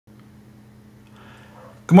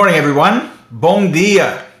Good morning, everyone. Bom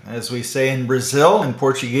dia, as we say in Brazil in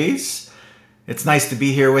Portuguese. It's nice to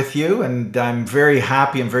be here with you, and I'm very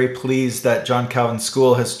happy and very pleased that John Calvin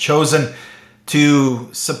School has chosen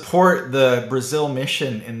to support the Brazil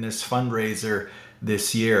mission in this fundraiser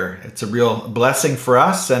this year. It's a real blessing for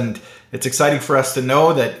us, and it's exciting for us to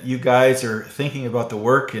know that you guys are thinking about the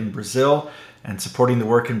work in Brazil and supporting the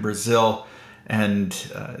work in Brazil and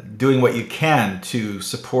doing what you can to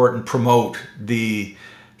support and promote the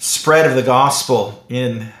spread of the gospel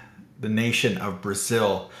in the nation of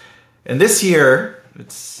Brazil. And this year,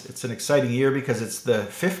 it's an exciting year because it's the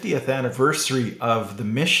 50th anniversary of the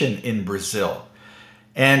mission in Brazil.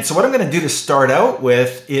 And so what I'm going to do to start out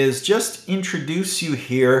with is just introduce you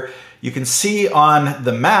here. You can see on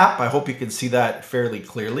the map, I hope you can see that fairly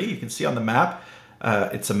clearly. You can see on the map,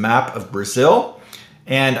 it's a map of Brazil.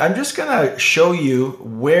 And I'm just going to show you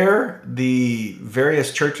where the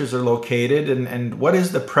various churches are located and what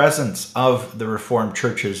is the presence of the Reformed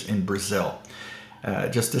churches in Brazil,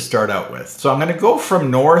 just to start out with. So I'm going to go from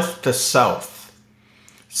north to south.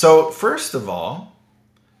 So first of all,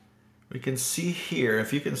 we can see here,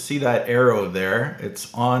 if you can see that arrow there,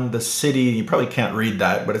 it's on the city, you probably can't read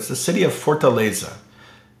that, but it's the city of Fortaleza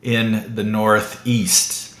in the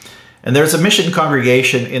northeast. And there's a mission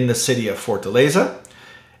congregation in the city of Fortaleza.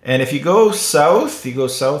 And if you go south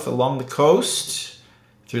along the coast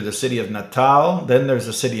through the city of Natal, then there's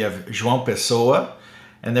the city of João Pessoa,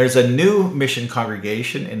 and there's a new mission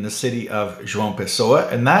congregation in the city of João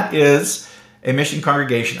Pessoa, and that is a mission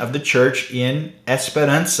congregation of the church in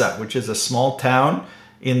Esperança, which is a small town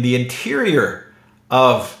in the interior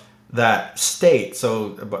of that state,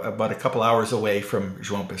 so about a couple hours away from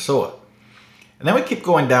João Pessoa. And then we keep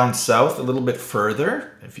going down south a little bit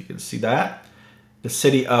further, if you can see that. The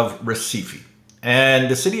city of Recife. And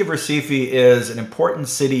the city of Recife is an important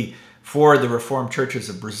city for the Reformed churches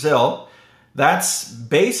of Brazil. That's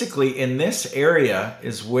basically, in this area,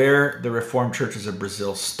 is where the Reformed churches of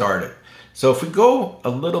Brazil started. So if we go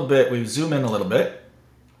a little bit, we zoom in a little bit,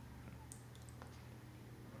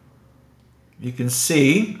 you can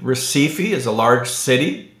see Recife is a large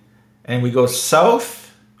city, and we go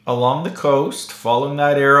south along the coast, following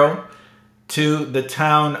that arrow, to the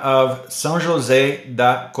town of São José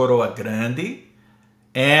da Coroa Grande,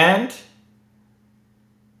 and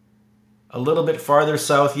a little bit farther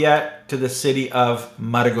south yet to the city of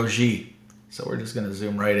Maragogi. So we're just going to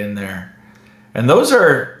zoom right in there. And those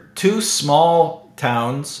are two small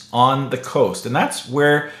towns on the coast, and that's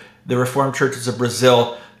where the Reformed churches of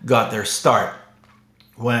Brazil got their start.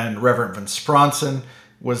 When Reverend Van Spronsen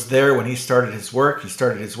was there, when he started his work in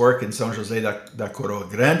São José da Coroa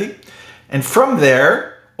Grande. And from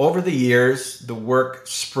there, over the years, the work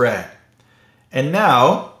spread. And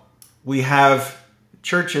now we have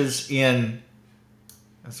churches in,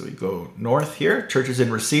 as we go north here, churches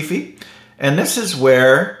in Recife. And this is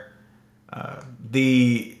where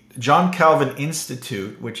the John Calvin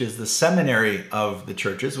Institute, which is the seminary of the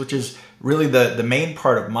churches, which is really the main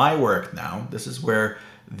part of my work now. This is where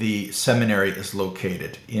the seminary is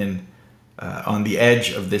located on the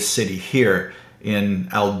edge of this city here, in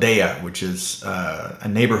Aldeia, which is a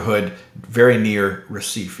neighborhood very near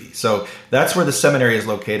Recife. So that's where the seminary is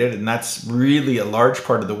located, and that's really a large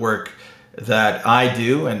part of the work that I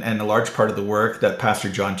do, and a large part of the work that Pastor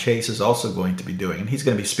John Chase is also going to be doing. And he's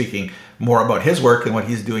going to be speaking more about his work and what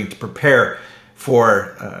he's doing to prepare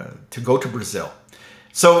for to go to Brazil.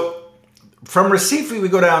 So from Recife, we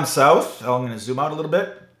go down south. I'm going to zoom out a little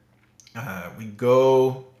bit. We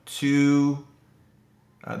go to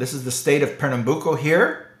this is the state of Pernambuco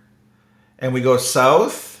here, and we go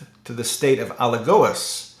south to the state of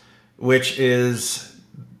Alagoas, which is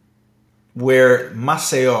where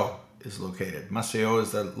Maceió is located. Maceió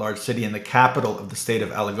is the large city and the capital of the state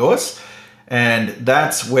of Alagoas, and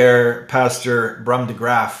that's where Pastor Bram de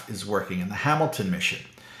Graaf is working in the Hamilton mission.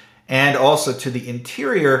 And also to the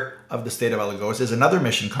interior of the state of Alagoas is another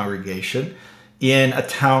mission congregation in a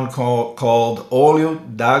town called Olho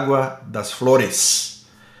d'Água das Flores.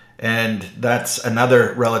 And that's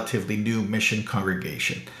another relatively new mission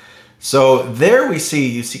congregation. So there we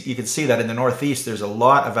see, you can see that in the northeast, there's a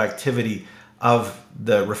lot of activity of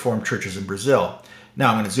the Reformed churches in Brazil.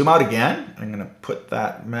 Now I'm going to zoom out again. I'm going to put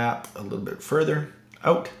that map a little bit further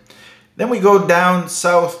out. Then we go down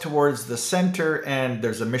south towards the center, and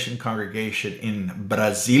there's a mission congregation in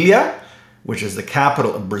Brasília, which is the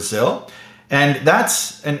capital of Brazil. And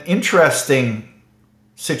that's an interesting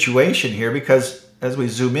situation here, because as we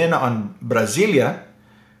zoom in on Brasília,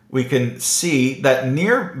 we can see that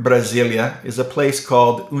near Brasília is a place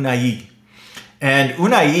called Unai. And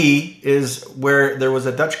Unai is where there was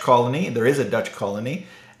a Dutch colony. There is a Dutch colony.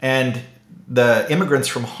 And the immigrants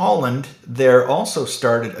from Holland there also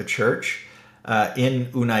started a church in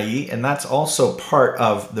Unai. And that's also part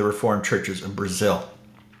of the Reformed churches of Brazil.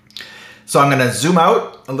 So I'm going to zoom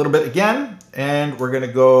out a little bit again. And we're going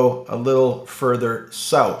to go a little further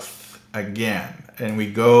south again. And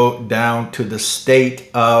we go down to the state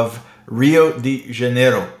of Rio de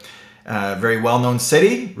Janeiro. Very well-known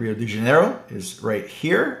city. Rio de Janeiro is right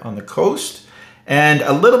here on the coast. And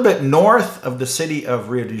a little bit north of the city of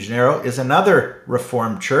Rio de Janeiro is another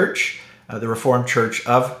Reformed church, the Reformed Church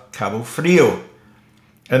of Cabo Frio.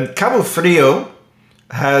 And Cabo Frio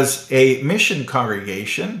has a mission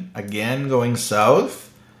congregation, again going south,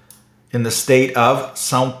 in the state of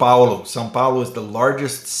São Paulo. São Paulo is the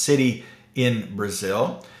largest city in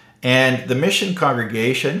Brazil. And the mission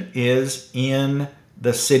congregation is in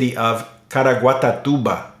the city of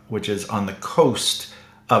Caraguatuba, which is on the coast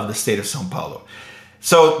of the state of São Paulo.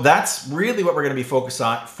 So that's really what we're going to be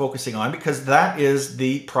focusing on, because that is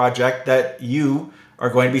the project that you are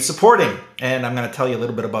going to be supporting. And I'm going to tell you a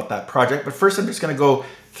little bit about that project. But first, I'm just going to go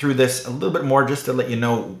through this a little bit more just to let you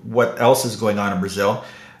know what else is going on in Brazil.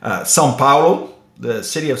 São Paulo, the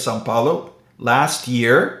city of São Paulo, last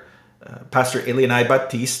year, Pastor Elianai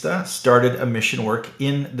Batista started a mission work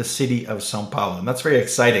in the city of São Paulo. And that's very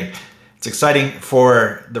exciting. It's exciting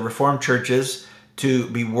for the Reformed churches to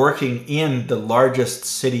be working in the largest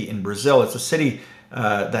city in Brazil. It's a city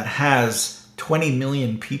that has 20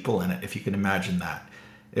 million people in it, if you can imagine that.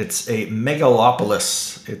 It's a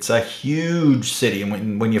megalopolis. It's a huge city.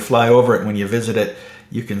 And when you fly over it, when you visit it,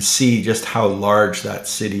 you can see just how large that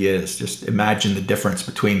city is. Just imagine the difference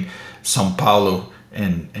between São Paulo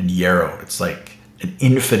and Yarrow. It's like an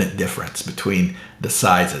infinite difference between the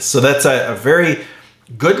sizes. So that's a very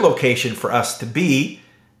good location for us to be,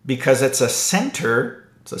 because it's a center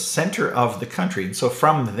of the country. And so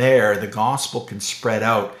from there, the gospel can spread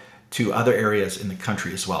out to other areas in the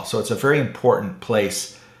country as well. So it's a very important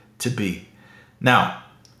place to be. Now,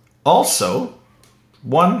 also,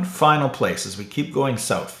 one final place as we keep going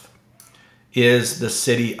south is the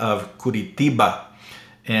city of Curitiba.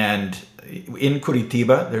 And in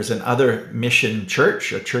Curitiba, there's another mission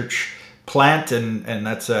church, a church plant, and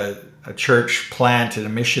that's a church plant and a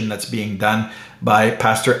mission that's being done by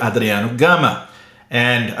Pastor Adriano Gama.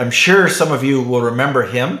 And I'm sure some of you will remember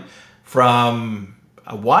him from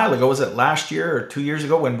a while ago. Was it last year or 2 years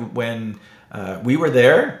ago when we were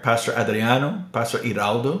there? Pastor Adriano, Pastor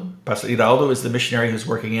Iraldo. Pastor Iraldo is the missionary who's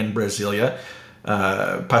working in Brasilia.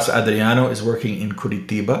 Pastor Adriano is working in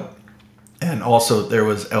Curitiba. And also there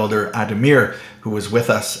was Elder Ademir, who was with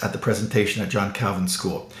us at the presentation at John Calvin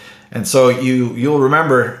School. And so you'll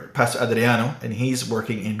remember Pastor Adriano, and he's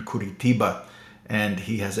working in Curitiba. And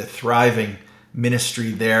he has a thriving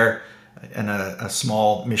ministry there and a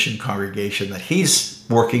small mission congregation that he's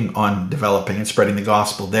working on developing and spreading the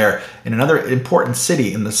gospel there in another important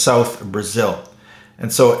city in the south of Brazil.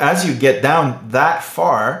 And so as you get down that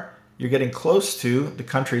far, you're getting close to the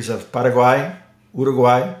countries of Paraguay,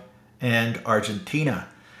 Uruguay, and Argentina.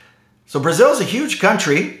 So Brazil is a huge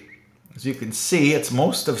country. As you can see, it's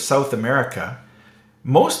most of South America.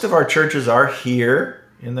 Most of our churches are here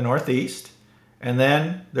in the Northeast. And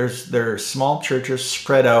then there are small churches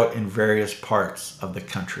spread out in various parts of the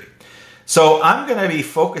country. So I'm going to be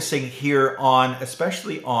focusing here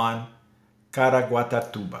especially on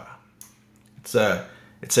Caraguatuba. It's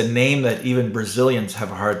a name that even Brazilians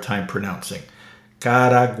have a hard time pronouncing.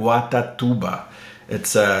 Caraguatuba.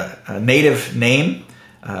 It's a native name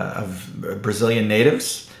of Brazilian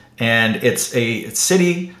natives. And it's a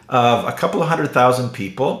city of a couple of 100,000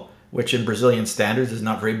 people, which in Brazilian standards is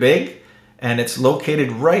not very big. And it's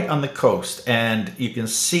located right on the coast. And you can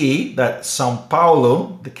see that São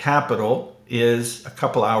Paulo, the capital, is a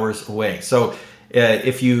couple hours away. So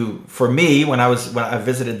for me, when I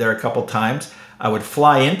visited there a couple times, I would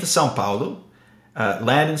fly into São Paulo,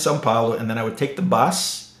 land in São Paulo, and then I would take the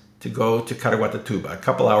bus to go to Caraguatuba, a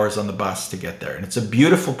couple hours on the bus to get there. And it's a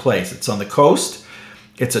beautiful place. It's on the coast.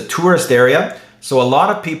 It's a tourist area. So a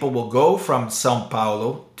lot of people will go from São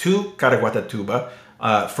Paulo to Caraguatuba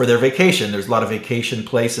for their vacation. There's a lot of vacation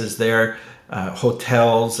places there,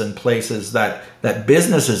 hotels and places that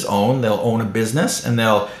businesses own. They'll own a business, and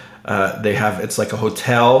it's like a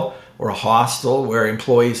hotel or a hostel where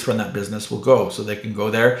employees from that business will go. So they can go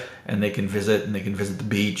there and they can visit the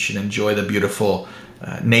beach and enjoy the beautiful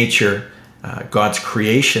nature, God's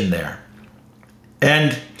creation there.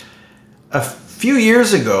 And a few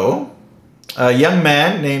years ago, a young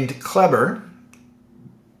man named Kleber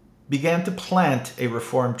began to plant a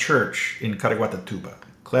Reformed church in Caraguatuba,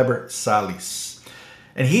 Kleber Salles.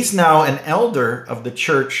 And he's now an elder of the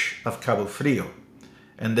Church of Cabo Frio.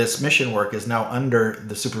 And this mission work is now under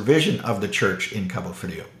the supervision of the church in Cabo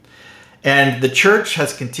Frio. And the church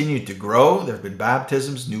has continued to grow. There have been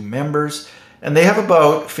baptisms, new members, and they have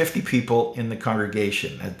about 50 people in the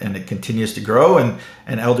congregation. And it continues to grow. And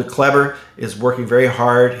Elder Kleber is working very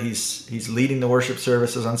hard. He's leading the worship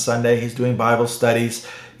services on Sunday. He's doing Bible studies.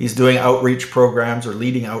 He's doing outreach programs or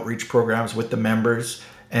leading outreach programs with the members.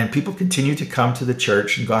 And people continue to come to the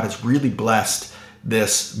church, and God has really blessed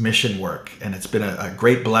this mission work. And it's been a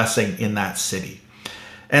great blessing in that city.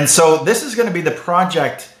 And so this is going to be the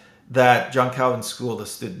project that John Calvin School,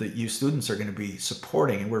 the youth students are going to be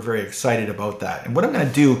supporting, and we're very excited about that. And what I'm going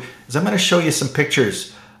to do is I'm going to show you some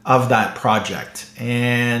pictures of that project.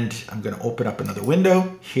 And I'm going to open up another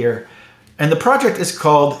window here. And the project is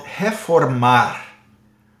called ReforMar.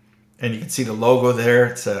 And you can see the logo there.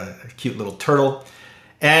 It's a cute little turtle.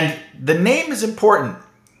 And the name is important,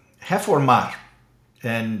 ReforMar.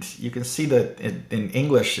 And you can see that in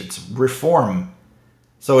English, it's reform.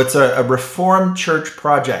 So it's a reformed church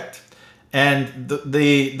project. And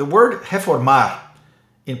the word reformar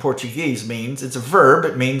in Portuguese means, it's a verb,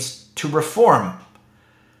 it means to reform.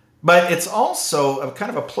 But it's also a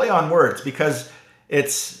kind of a play on words because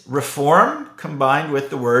it's reform combined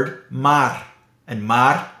with the word mar. And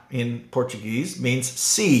mar in Portuguese means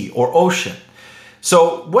sea or ocean.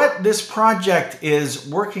 So what this project is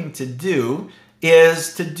working to do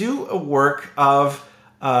is to do a work of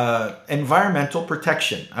environmental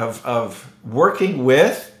protection, of working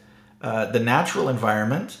with the natural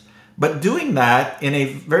environment, but doing that in a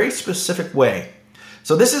very specific way.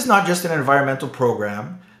 So this is not just an environmental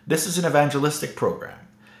program, this is an evangelistic program.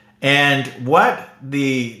 And what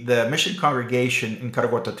the mission congregation in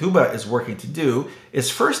Caraguatuba is working to do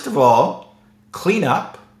is, first of all, clean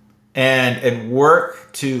up and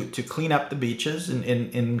work to clean up the beaches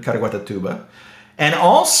in Caraguatuba, and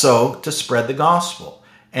also to spread the gospel,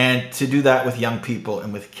 and to do that with young people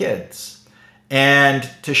and with kids. And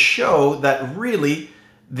to show that really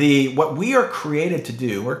what we are created to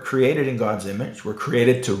do, we're created in God's image. We're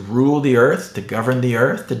created to rule the earth, to govern the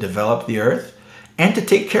earth, to develop the earth, and to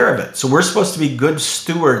take care of it. So we're supposed to be good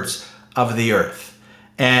stewards of the earth.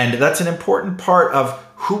 And that's an important part of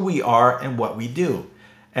who we are and what we do.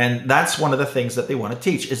 And that's one of the things that they want to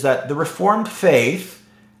teach, is that the Reformed faith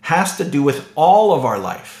has to do with all of our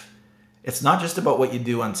life. It's not just about what you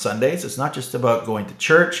do on Sundays. It's not just about going to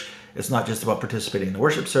church. It's not just about participating in the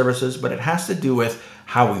worship services, but it has to do with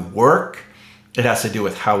how we work. It has to do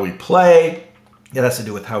with how we play. It has to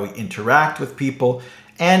do with how we interact with people.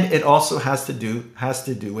 And it also has to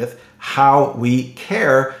do with how we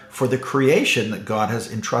care for the creation that God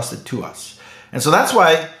has entrusted to us. And so that's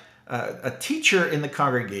why a teacher in the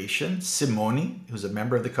congregation, Simone, who's a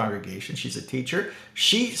member of the congregation, she's a teacher,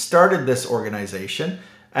 she started this organization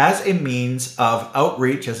as a means of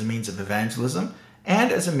outreach, as a means of evangelism,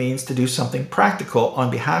 and as a means to do something practical on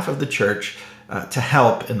behalf of the church to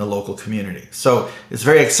help in the local community. So it's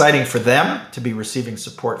very exciting for them to be receiving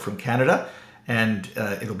support from Canada, and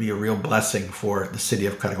it'll be a real blessing for the city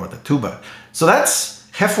of Caraguatuba. So that's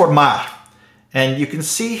ReforMar. And you can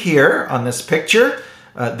see here on this picture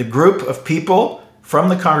the group of people from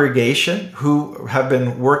the congregation who have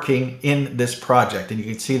been working in this project. And you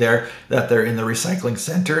can see there that they're in the recycling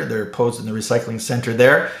center. They're posed in the recycling center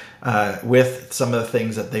there with some of the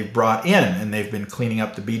things that they've brought in. And they've been cleaning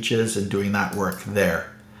up the beaches and doing that work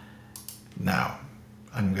there. Now,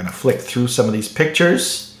 I'm going to flick through some of these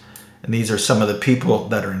pictures. And these are some of the people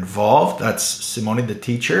that are involved. That's Simone, the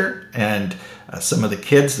teacher, and some of the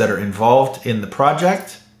kids that are involved in the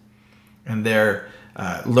project. And they're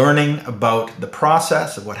learning about the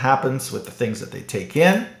process of what happens with the things that they take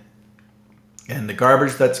in and the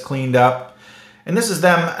garbage that's cleaned up. And this is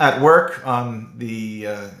them at work on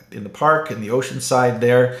in the park in the ocean side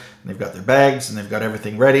there. And they've got their bags and they've got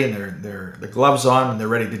everything ready, and their gloves on, and they're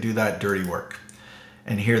ready to do that dirty work.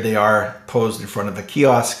 And here they are posed in front of a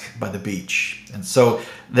kiosk by the beach. And so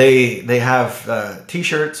they have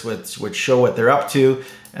t-shirts which show what they're up to,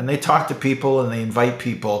 and they talk to people and they invite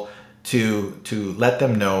people to let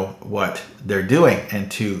them know what they're doing and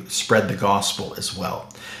to spread the gospel as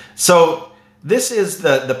well. So this is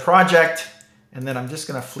the project, and then I'm just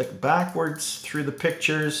going to flick backwards through the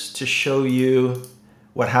pictures to show you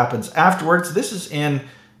what happens afterwards. This is in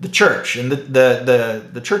the church, and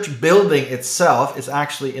the church building itself is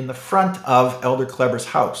actually in the front of Elder Kleber's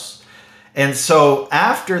house. And so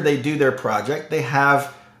after they do their project, they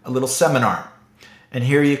have a little seminar. And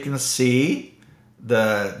here you can see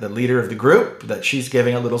the leader of the group, that she's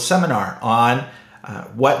giving a little seminar on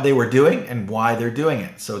what they were doing and why they're doing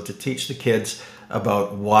it. So to teach the kids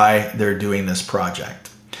about why they're doing this project.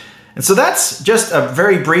 And so that's just a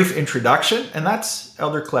very brief introduction, and that's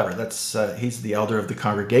Elder Clever. He's the elder of the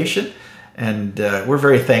congregation, and we're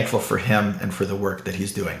very thankful for him and for the work that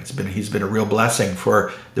he's doing. He's been a real blessing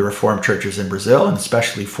for the Reformed churches in Brazil, and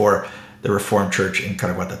especially for the Reformed Church in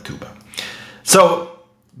Caraguatuba. So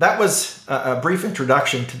that was a brief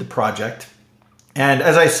introduction to the project. And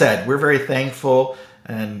as I said, we're very thankful,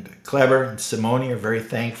 and Kleber and Simone are very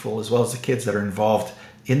thankful, as well as the kids that are involved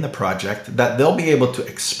in the project, that they'll be able to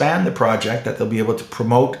expand the project, that they'll be able to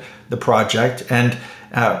promote the project and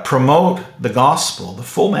promote the gospel, the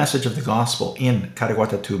full message of the gospel in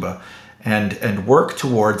Caraguatuba, and work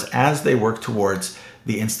towards, as they work towards,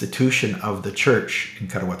 the institution of the church in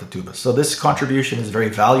Caraguatuba. So this contribution is very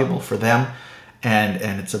valuable for them,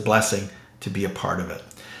 and it's a blessing to be a part of it.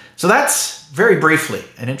 So that's very briefly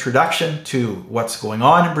an introduction to what's going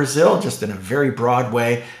on in Brazil, just in a very broad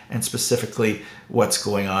way, and specifically what's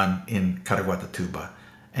going on in Caraguatuba.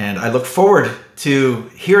 And I look forward to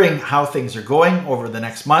hearing how things are going over the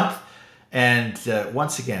next month. And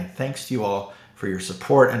once again, thanks to you all for your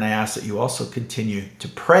support. And I ask that you also continue to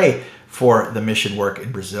pray for the mission work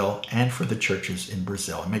in Brazil and for the churches in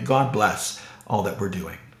Brazil. And may God bless all that we're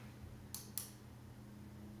doing.